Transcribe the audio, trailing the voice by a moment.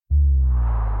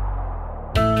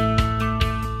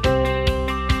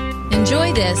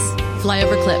this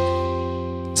flyover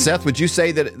clip. Seth, would you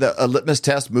say that a litmus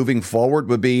test moving forward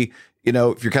would be,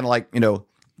 if you're kind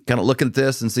of looking at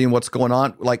this and seeing what's going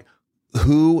on, like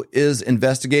who is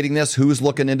investigating this, who's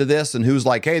looking into this, and who's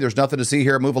like, hey, there's nothing to see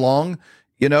here, move along.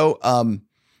 How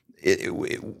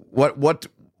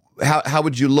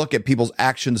would you look at people's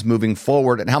actions moving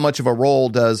forward, and how much of a role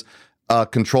does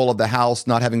control of the House,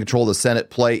 not having control of the Senate,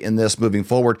 play in this moving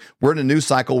forward? We're in a news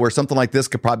cycle where something like this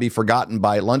could probably be forgotten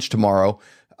by lunch tomorrow.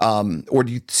 Or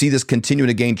do you see this continuing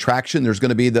to gain traction? There's going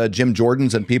to be the Jim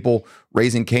Jordans and people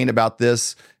raising Cain about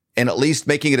this, and at least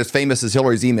making it as famous as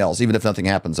Hillary's emails, even if nothing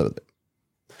happens with it.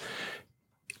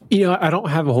 I don't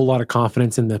have a whole lot of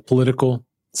confidence in the political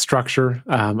structure.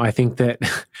 I think that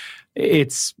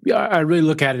I really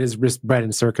look at it as just bread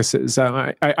and circuses.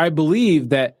 I believe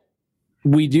that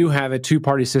we do have a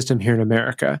two-party system here in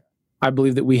America. I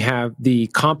believe that we have the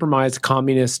compromised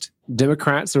communist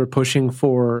Democrats that are pushing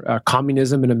for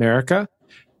communism in America,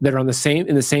 that are in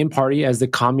the same party as the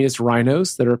communist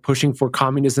rhinos that are pushing for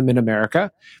communism in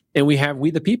America. And we have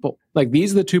we the people. Like,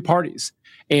 these are the two parties.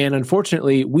 And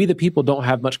unfortunately, we the people don't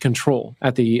have much control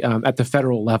at the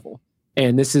federal level.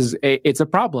 And it's a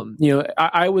problem.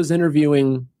 I was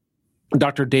interviewing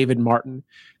Dr. David Martin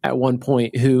at one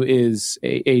point, who is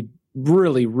a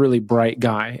really, really bright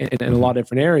guy in a lot of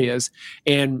different areas.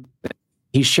 And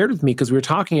he shared with me, because we were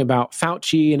talking about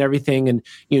Fauci and everything, and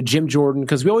Jim Jordan,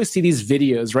 because we always see these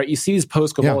videos, right? You see these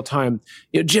posts go all the time.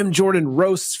 Jim Jordan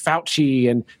roasts Fauci,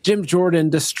 and Jim Jordan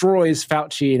destroys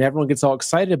Fauci, and everyone gets all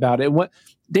excited about it. And what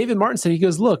David Martin said,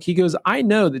 he goes, I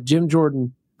know that Jim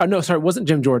Jordan. Oh, no, sorry, it wasn't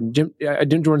Jim Jordan. Jim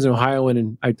Jordan's an Ohioan,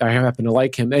 and I happen to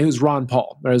like him. It was Ron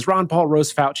Paul. It was Ron Paul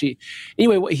roast Fauci.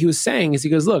 Anyway, what he was saying is, he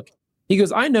goes,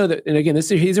 I know that, and again,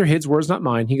 these are his words, not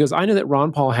mine. He goes, I know that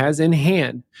Ron Paul has in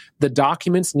hand the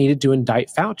documents needed to indict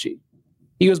Fauci.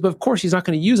 He goes, but of course he's not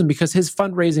going to use them because his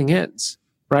fundraising ends,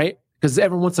 right? Because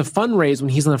everyone wants to fundraise when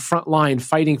he's on the front line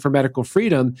fighting for medical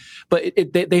freedom, but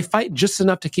they fight just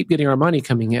enough to keep getting our money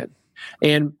coming in.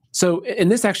 And so,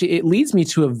 and this actually, it leads me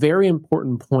to a very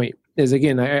important point, is,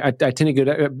 again, I tend to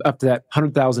go up to that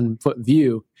 100,000 foot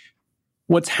view.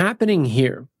 What's happening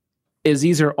here is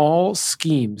these are all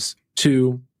schemes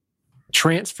to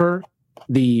transfer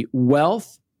the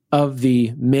wealth of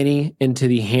the many into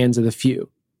the hands of the few.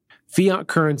 Fiat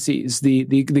currencies,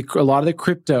 a lot of the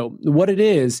crypto, what it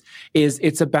is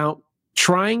it's about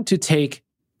trying to take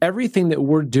everything that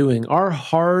we're doing, our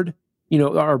hard,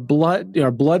 our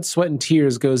blood, sweat, and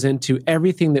tears goes into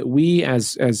everything that we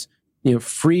as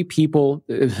free people,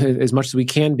 as much as we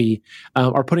can be,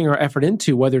 are putting our effort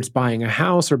into, whether it's buying a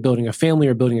house or building a family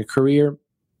or building a career.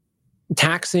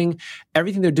 Taxing,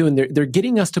 everything they're doing, they're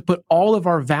getting us to put all of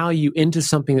our value into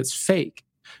something that's fake,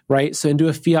 right? So into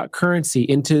a fiat currency,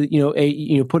 into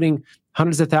putting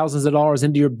hundreds of thousands of dollars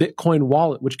into your Bitcoin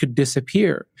wallet, which could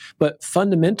disappear. But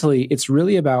fundamentally, it's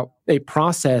really about a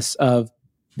process of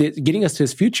getting us to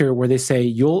this future where they say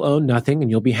you'll own nothing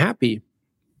and you'll be happy.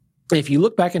 If you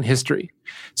look back in history,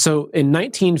 so in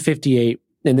 1958.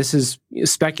 And this is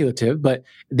speculative, but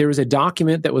there was a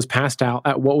document that was passed out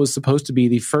at what was supposed to be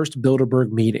the first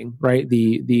Bilderberg meeting, right?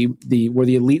 The where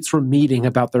the elites were meeting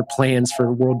about their plans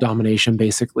for world domination,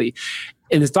 basically.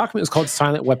 And this document was called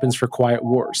Silent Weapons for Quiet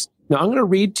Wars. Now, I'm going to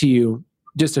read to you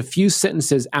just a few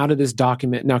sentences out of this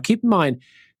document. Now, keep in mind,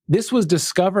 this was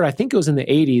discovered, I think it was in the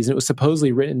 80s, and it was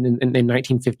supposedly written in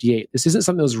 1958. This isn't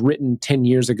something that was written 10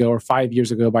 years ago or 5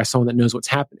 years ago by someone that knows what's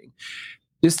happening.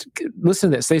 Just listen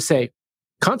to this. They say,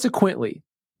 consequently,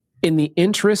 in the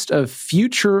interest of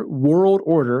future world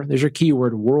order, there's your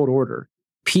keyword, world order,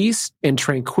 peace and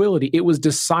tranquility, it was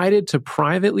decided to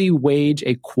privately wage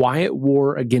a quiet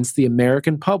war against the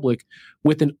American public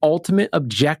with an ultimate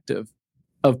objective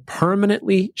of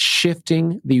permanently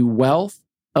shifting the wealth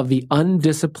of the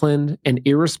undisciplined and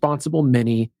irresponsible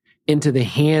many into the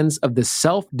hands of the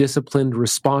self-disciplined,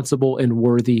 responsible, and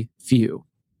worthy few.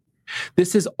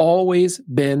 This has always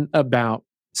been about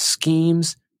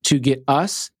schemes to get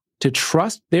us to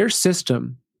trust their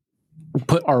system,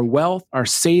 put our wealth, our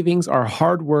savings, our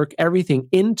hard work, everything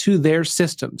into their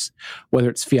systems, whether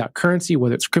it's fiat currency,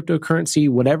 whether it's cryptocurrency,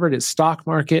 whatever it is, stock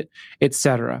market,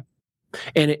 etc.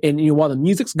 And while the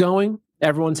music's going,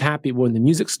 everyone's happy. When the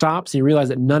music stops and you realize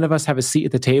that none of us have a seat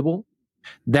at the table,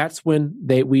 that's when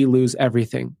we lose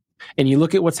everything. And you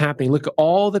look at what's happening, look at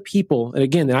all the people. And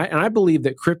again, I believe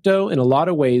that crypto, in a lot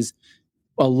of ways,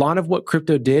 a lot of what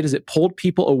crypto did is it pulled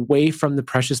people away from the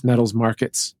precious metals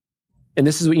markets. And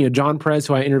this is what, John Perez,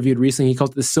 who I interviewed recently, he calls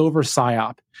it the silver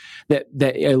psyop, that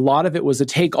a lot of it was to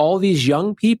take all these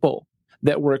young people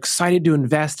that were excited to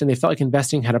invest and they felt like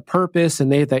investing had a purpose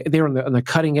and they were on the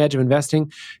cutting edge of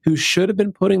investing, who should have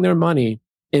been putting their money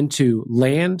into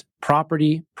land,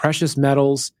 property, precious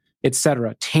metals,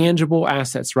 etc., tangible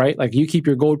assets, right? Like you keep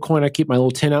your gold coin, I keep my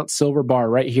little 10-ounce silver bar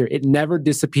right here. It never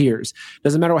disappears.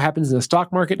 Doesn't matter what happens in the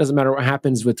stock market. Doesn't matter what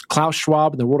happens with Klaus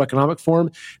Schwab and the World Economic Forum.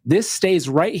 This stays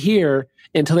right here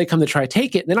until they come to try to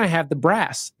take it. And then I have the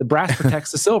brass. The brass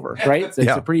protects the silver, right? It's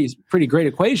a pretty great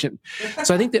equation.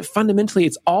 So I think that fundamentally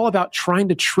it's all about trying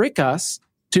to trick us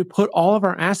to put all of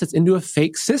our assets into a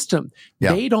fake system.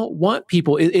 Yeah. They don't want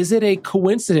people. Is it a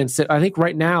coincidence that I think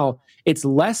right now it's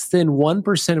less than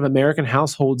 1% of American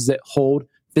households that hold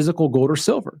physical gold or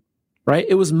silver, right?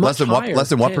 It was much higher. Less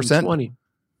than 1%? 20.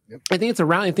 Yep. I think it's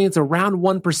around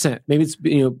 1%. Maybe it's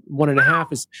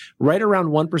 1.5%. It's right around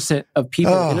 1% of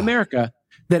people in America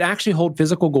that actually hold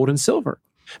physical gold and silver.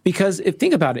 Because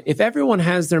think about it, if everyone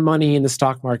has their money in the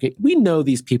stock market, we know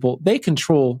these people, they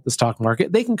control the stock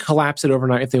market. They can collapse it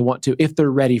overnight if they want to, if they're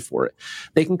ready for it.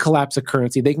 They can collapse a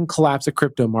currency. They can collapse a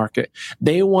crypto market.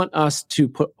 They want us to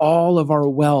put all of our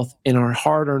wealth and our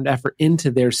hard-earned effort into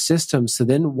their system. So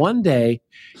then one day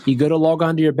you go to log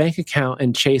on to your bank account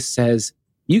and Chase says,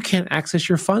 you can't access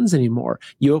your funds anymore.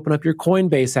 You open up your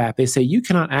Coinbase app. They say, you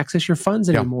cannot access your funds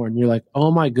anymore. And you're like,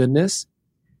 oh my goodness,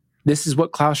 this is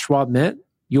what Klaus Schwab meant.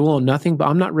 You will own nothing, but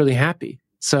I'm not really happy.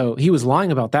 So he was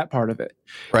lying about that part of it.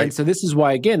 Right. And so this is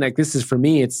why, again, like this is for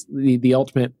me, it's the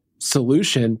ultimate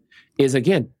solution is,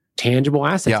 again, tangible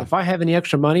assets. Yeah. If I have any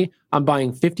extra money, I'm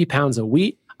buying 50 pounds of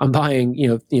wheat. I'm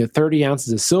buying, 30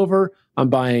 ounces of silver. I'm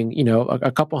buying,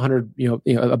 a couple hundred,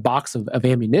 a box of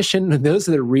ammunition. And those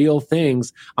are the real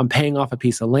things. I'm paying off a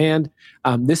piece of land.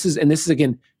 This is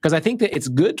again, because I think that it's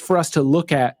good for us to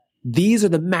look at these are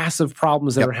the massive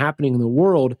problems that are happening in the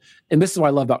world. And this is what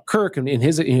I love about Kirk and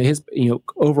his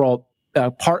overall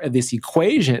part of this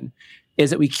equation is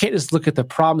that we can't just look at the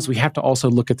problems. We have to also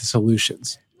look at the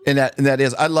solutions. And that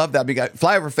is, I love that. Because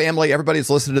Flyover family, everybody's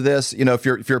listening to this. If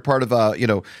you're part of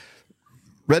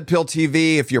Red Pill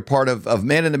TV, if you're part of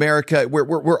Man in America,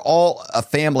 we're all a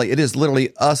family. It is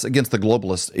literally us against the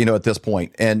globalists, at this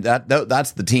point. And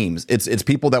that's the teams. It's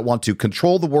people that want to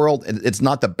control the world. And it's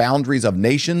not the boundaries of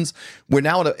nations. We're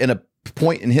now in a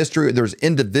point in history where there's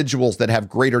individuals that have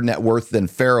greater net worth than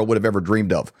Pharaoh would have ever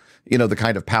dreamed of. The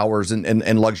kind of powers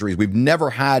and luxuries. We've never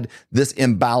had this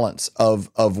imbalance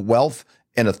of wealth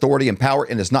and authority and power,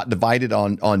 and it's not divided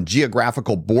on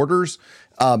geographical borders.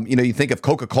 You think of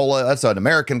Coca-Cola, that's an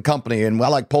American company, and I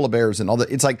like polar bears and all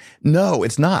that. It's like, no,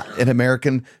 it's not an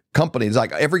American company. It's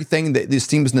like everything that this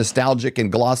seems nostalgic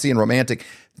and glossy and romantic,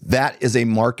 that is a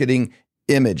marketing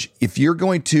image. If you're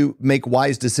going to make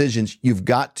wise decisions, you've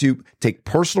got to take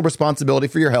personal responsibility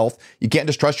for your health. You can't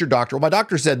just trust your doctor. Well, my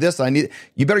doctor said this.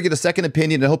 You better get a second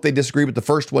opinion and hope they disagree with the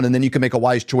first one, and then you can make a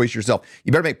wise choice yourself.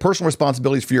 You better make personal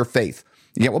responsibilities for your faith.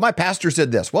 Yeah, well, my pastor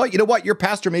said this. Well, you know what? Your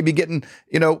pastor may be getting,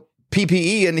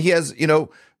 PPE, and he has,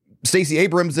 Stacey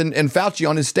Abrams and Fauci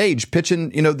on his stage pitching,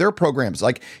 their programs.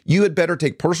 Like, you had better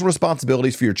take personal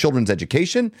responsibilities for your children's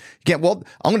education. You can't, well,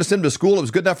 I'm going to send them to school. It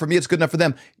was good enough for me. It's good enough for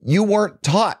them. You weren't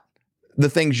taught the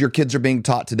things your kids are being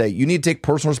taught today. You need to take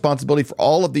personal responsibility for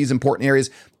all of these important areas,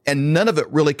 and none of it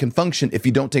really can function if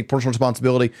you don't take personal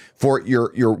responsibility for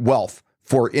your wealth.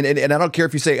 And I don't care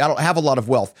if you say, I don't have a lot of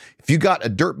wealth. If you got a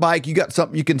dirt bike, you got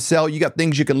something you can sell, you got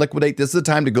things you can liquidate, this is the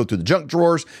time to go through the junk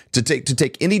drawers, to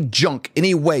take any junk,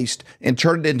 any waste, and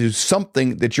turn it into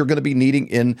something that you're going to be needing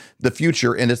in the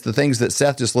future. And it's the things that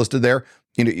Seth just listed there.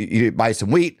 You buy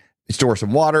some wheat, store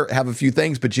some water, have a few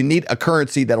things, but you need a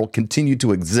currency that will continue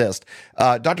to exist.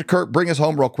 Dr. Kirk, bring us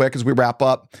home real quick as we wrap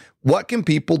up. What can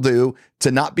people do to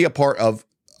not be a part of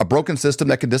a broken system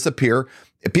that can disappear?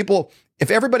 If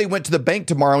everybody went to the bank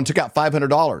tomorrow and took out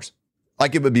 $500,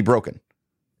 like, it would be broken.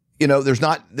 There's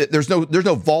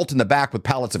no vault in the back with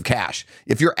pallets of cash.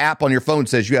 If your app on your phone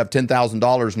says you have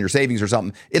 $10,000 in your savings or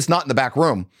something, it's not in the back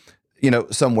room,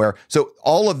 somewhere. So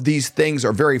all of these things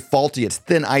are very faulty. It's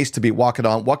thin ice to be walking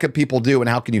on. What can people do, and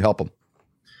how can you help them?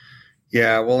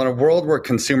 Yeah, well, in a world where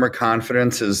consumer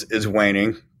confidence is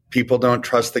waning, people don't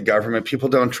trust the government. People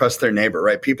don't trust their neighbor,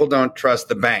 right? People don't trust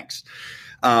the banks.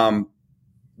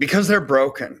 Because they're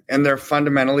broken and they're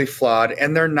fundamentally flawed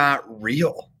and they're not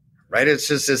real, right? It's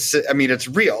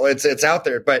real. It's out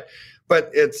there, but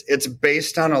it's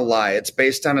based on a lie. It's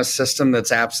based on a system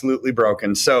that's absolutely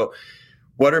broken. So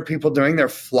what are people doing? They're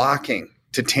flocking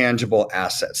to tangible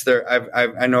assets.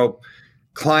 I know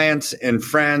clients and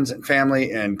friends and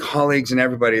family and colleagues and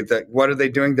everybody that what are they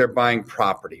doing? They're buying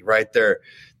property, right?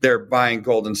 They're buying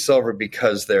gold and silver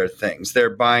because they're things.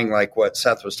 They're buying, like what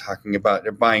Seth was talking about.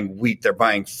 They're buying wheat. They're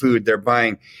buying food. They're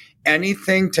buying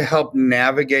anything to help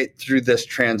navigate through this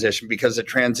transition, because the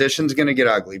transition is going to get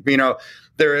ugly.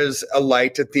 There is a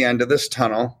light at the end of this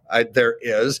tunnel. There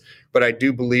is, but I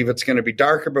do believe it's going to be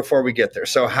darker before we get there.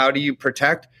 So how do you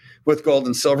protect? With gold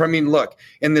and silver? I mean, look,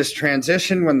 in this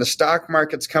transition, when the stock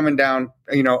market's coming down,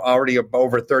 already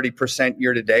over 30%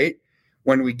 year to date,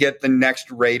 when we get the next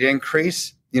rate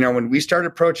increase, when we start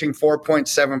approaching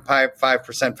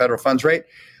 4.75% federal funds rate,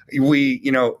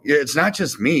 it's not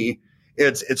just me,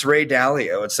 it's Ray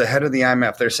Dalio, it's the head of the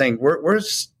IMF. They're saying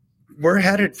we're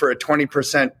headed for a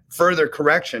 20% further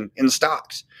correction in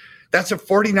stocks. That's a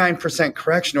 49%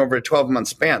 correction over a 12-month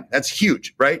span. That's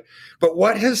huge, right? But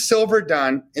what has silver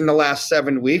done in the last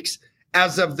 7 weeks?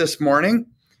 As of this morning,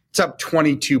 it's up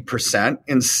 22%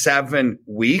 in 7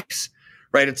 weeks,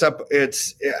 right?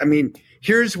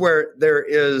 Here's where there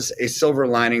is a silver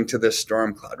lining to this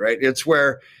storm cloud, right? It's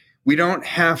where we don't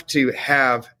have to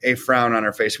have a frown on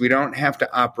our face. We don't have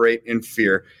to operate in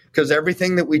fear, because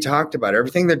everything that we talked about,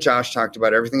 everything that Josh talked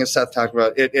about, everything that Seth talked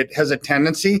about, it has a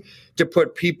tendency to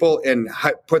put people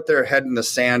put their head in the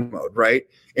sand mode, right?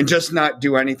 And just not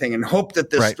do anything and hope that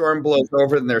this storm blows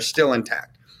over and they're still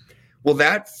intact. Well,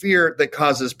 that fear that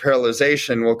causes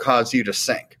paralyzation will cause you to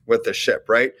sink with the ship,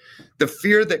 right? The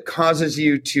fear that causes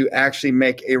you to actually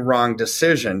make a wrong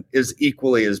decision is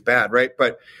equally as bad, right?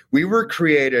 But we were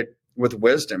created with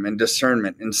wisdom and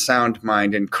discernment and sound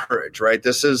mind and courage, right?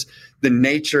 This is the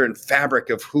nature and fabric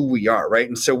of who we are, right?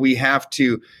 And so we have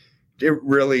to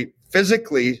really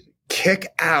physically kick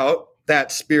out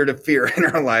that spirit of fear in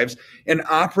our lives and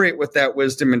operate with that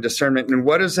wisdom and discernment. And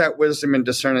what does that wisdom and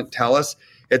discernment tell us?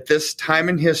 At this time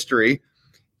in history,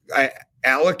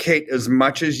 allocate as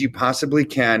much as you possibly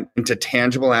can into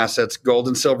tangible assets. Gold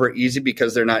and silver are easy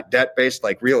because they're not debt-based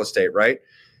like real estate, right?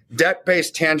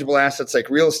 Debt-based tangible assets like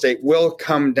real estate will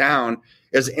come down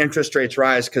as interest rates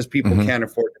rise because people can't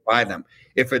afford to buy them.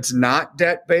 If it's not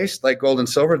debt-based like gold and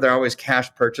silver, they're always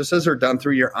cash purchases or done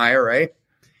through your IRA.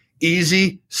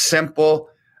 Easy, simple,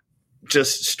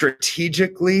 just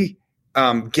strategically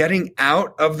getting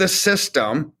out of the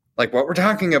system, like what we're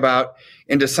talking about,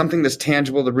 into something that's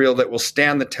tangible, the real, that will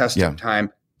stand the test of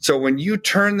time. So when you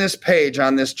turn this page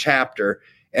on this chapter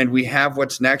and we have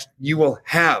what's next, you will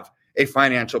have a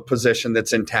financial position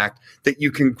that's intact, that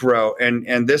you can grow.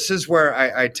 And this is where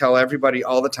I tell everybody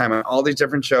all the time on all these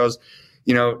different shows,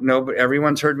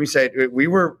 everyone's heard me say it, we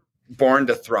were born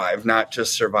to thrive, not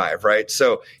just survive, right?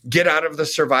 So get out of the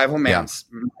survival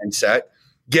mindset,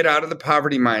 get out of the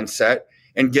poverty mindset,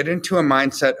 and get into a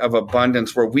mindset of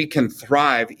abundance where we can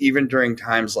thrive even during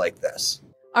times like this.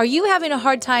 Are you having a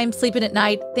hard time sleeping at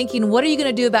night, thinking, what are you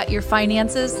going to do about your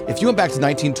finances? If you went back to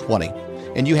 1920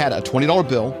 and you had a $20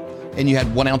 bill and you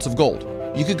had 1 ounce of gold,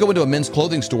 you could go into a men's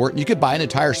clothing store and you could buy an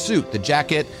entire suit, the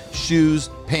jacket, shoes,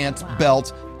 pants,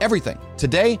 belt, everything.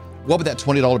 Today, what would that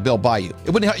 $20 bill buy you?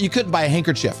 You couldn't buy a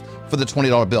handkerchief for the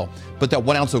 $20 bill, but that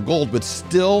 1 ounce of gold would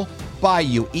still buy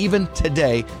you, even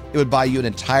today, it would buy you an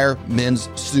entire men's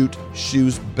suit,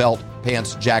 shoes, belt,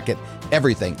 pants, jacket,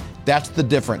 everything. That's the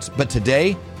difference. But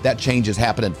today, that change is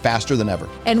happening faster than ever.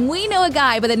 And we know a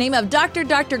guy by the name of Dr.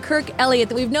 Kirk Elliott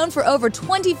that we've known for over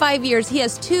 25 years. He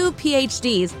has 2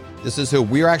 PhDs. This is who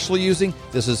we're actually using.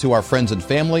 This is who our friends and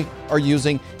family are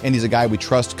using. And he's a guy we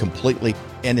trust completely.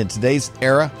 And in today's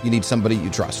era, you need somebody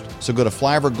you trust. So go to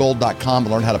flyovergold.com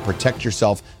and learn how to protect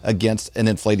yourself against an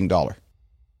inflating dollar.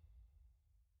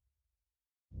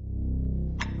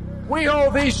 We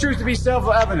hold these truths to be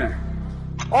self-evident.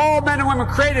 All men and women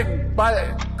created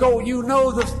by God. You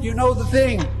know the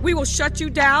thing. We will shut you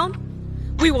down.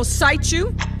 We will cite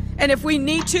you. And if we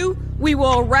need to, we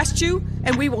will arrest you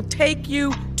and we will take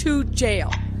you to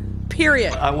jail.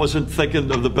 Period. I wasn't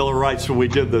thinking of the Bill of Rights when we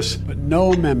did this. But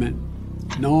no amendment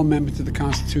to the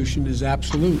Constitution is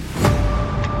absolute.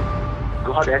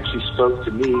 God actually spoke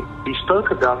to me. He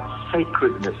spoke about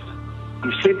sacredness.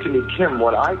 He said to me, Kim,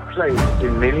 what I place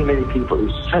in many, many people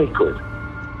is sacred.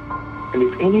 And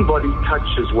if anybody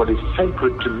touches what is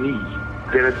sacred to me,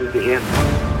 then it is the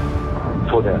end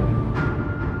for them.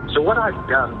 So what I've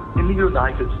done in the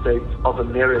United States of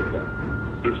America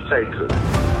is sacred.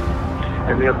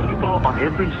 And there are people on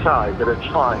every side that are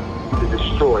trying to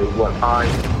destroy what I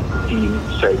deem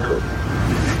sacred.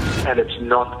 And it's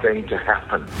not going to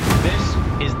happen. This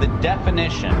is the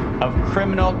definition of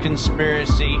criminal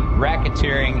conspiracy,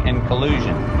 racketeering, and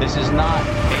collusion. This is not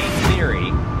a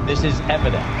theory. This is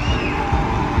evidence.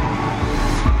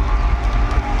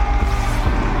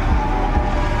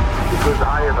 Because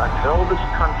I have upheld this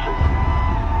country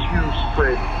to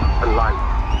spread a light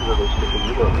to the rest of the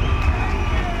world.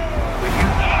 When you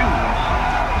choose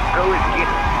to go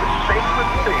against the sacred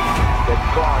thing that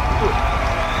God put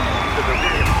to the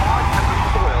very heart and the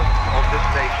soil of this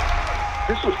nation.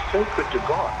 This was sacred to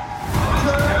God.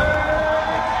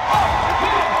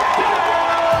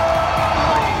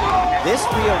 This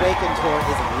Reawaken tour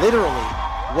is literally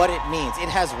what it means. It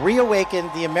has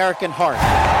reawakened the American heart.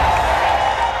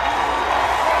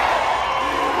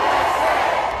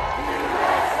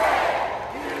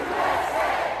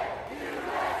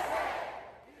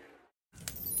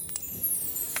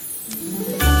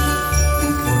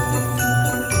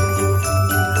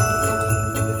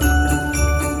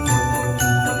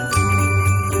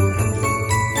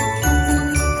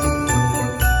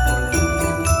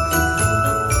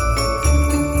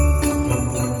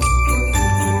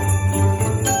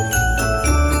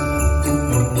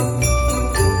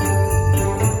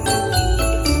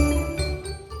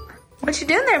 What you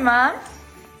doing there, Mom?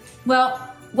 Well,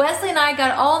 Wesley and I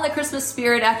got all in the Christmas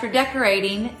spirit after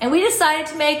decorating, and we decided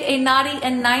to make a naughty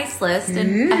and nice list.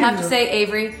 And I have to say,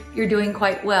 Avery, you're doing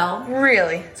quite well.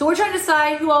 Really? So we're trying to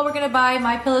decide who all we're going to buy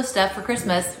MyPillow stuff for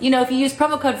Christmas. You know, if you use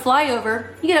promo code FLYOVER,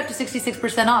 you get up to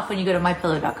 66% off when you go to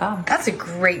MyPillow.com. That's a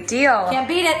great deal. Can't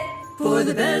beat it. For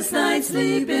the best night's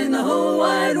sleep in the whole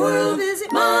wide world, visit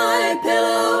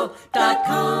MyPillow.com.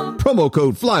 Promo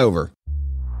code FLYOVER.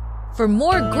 For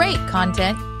more great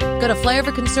content, go to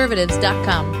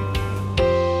flyoverconservatives.com.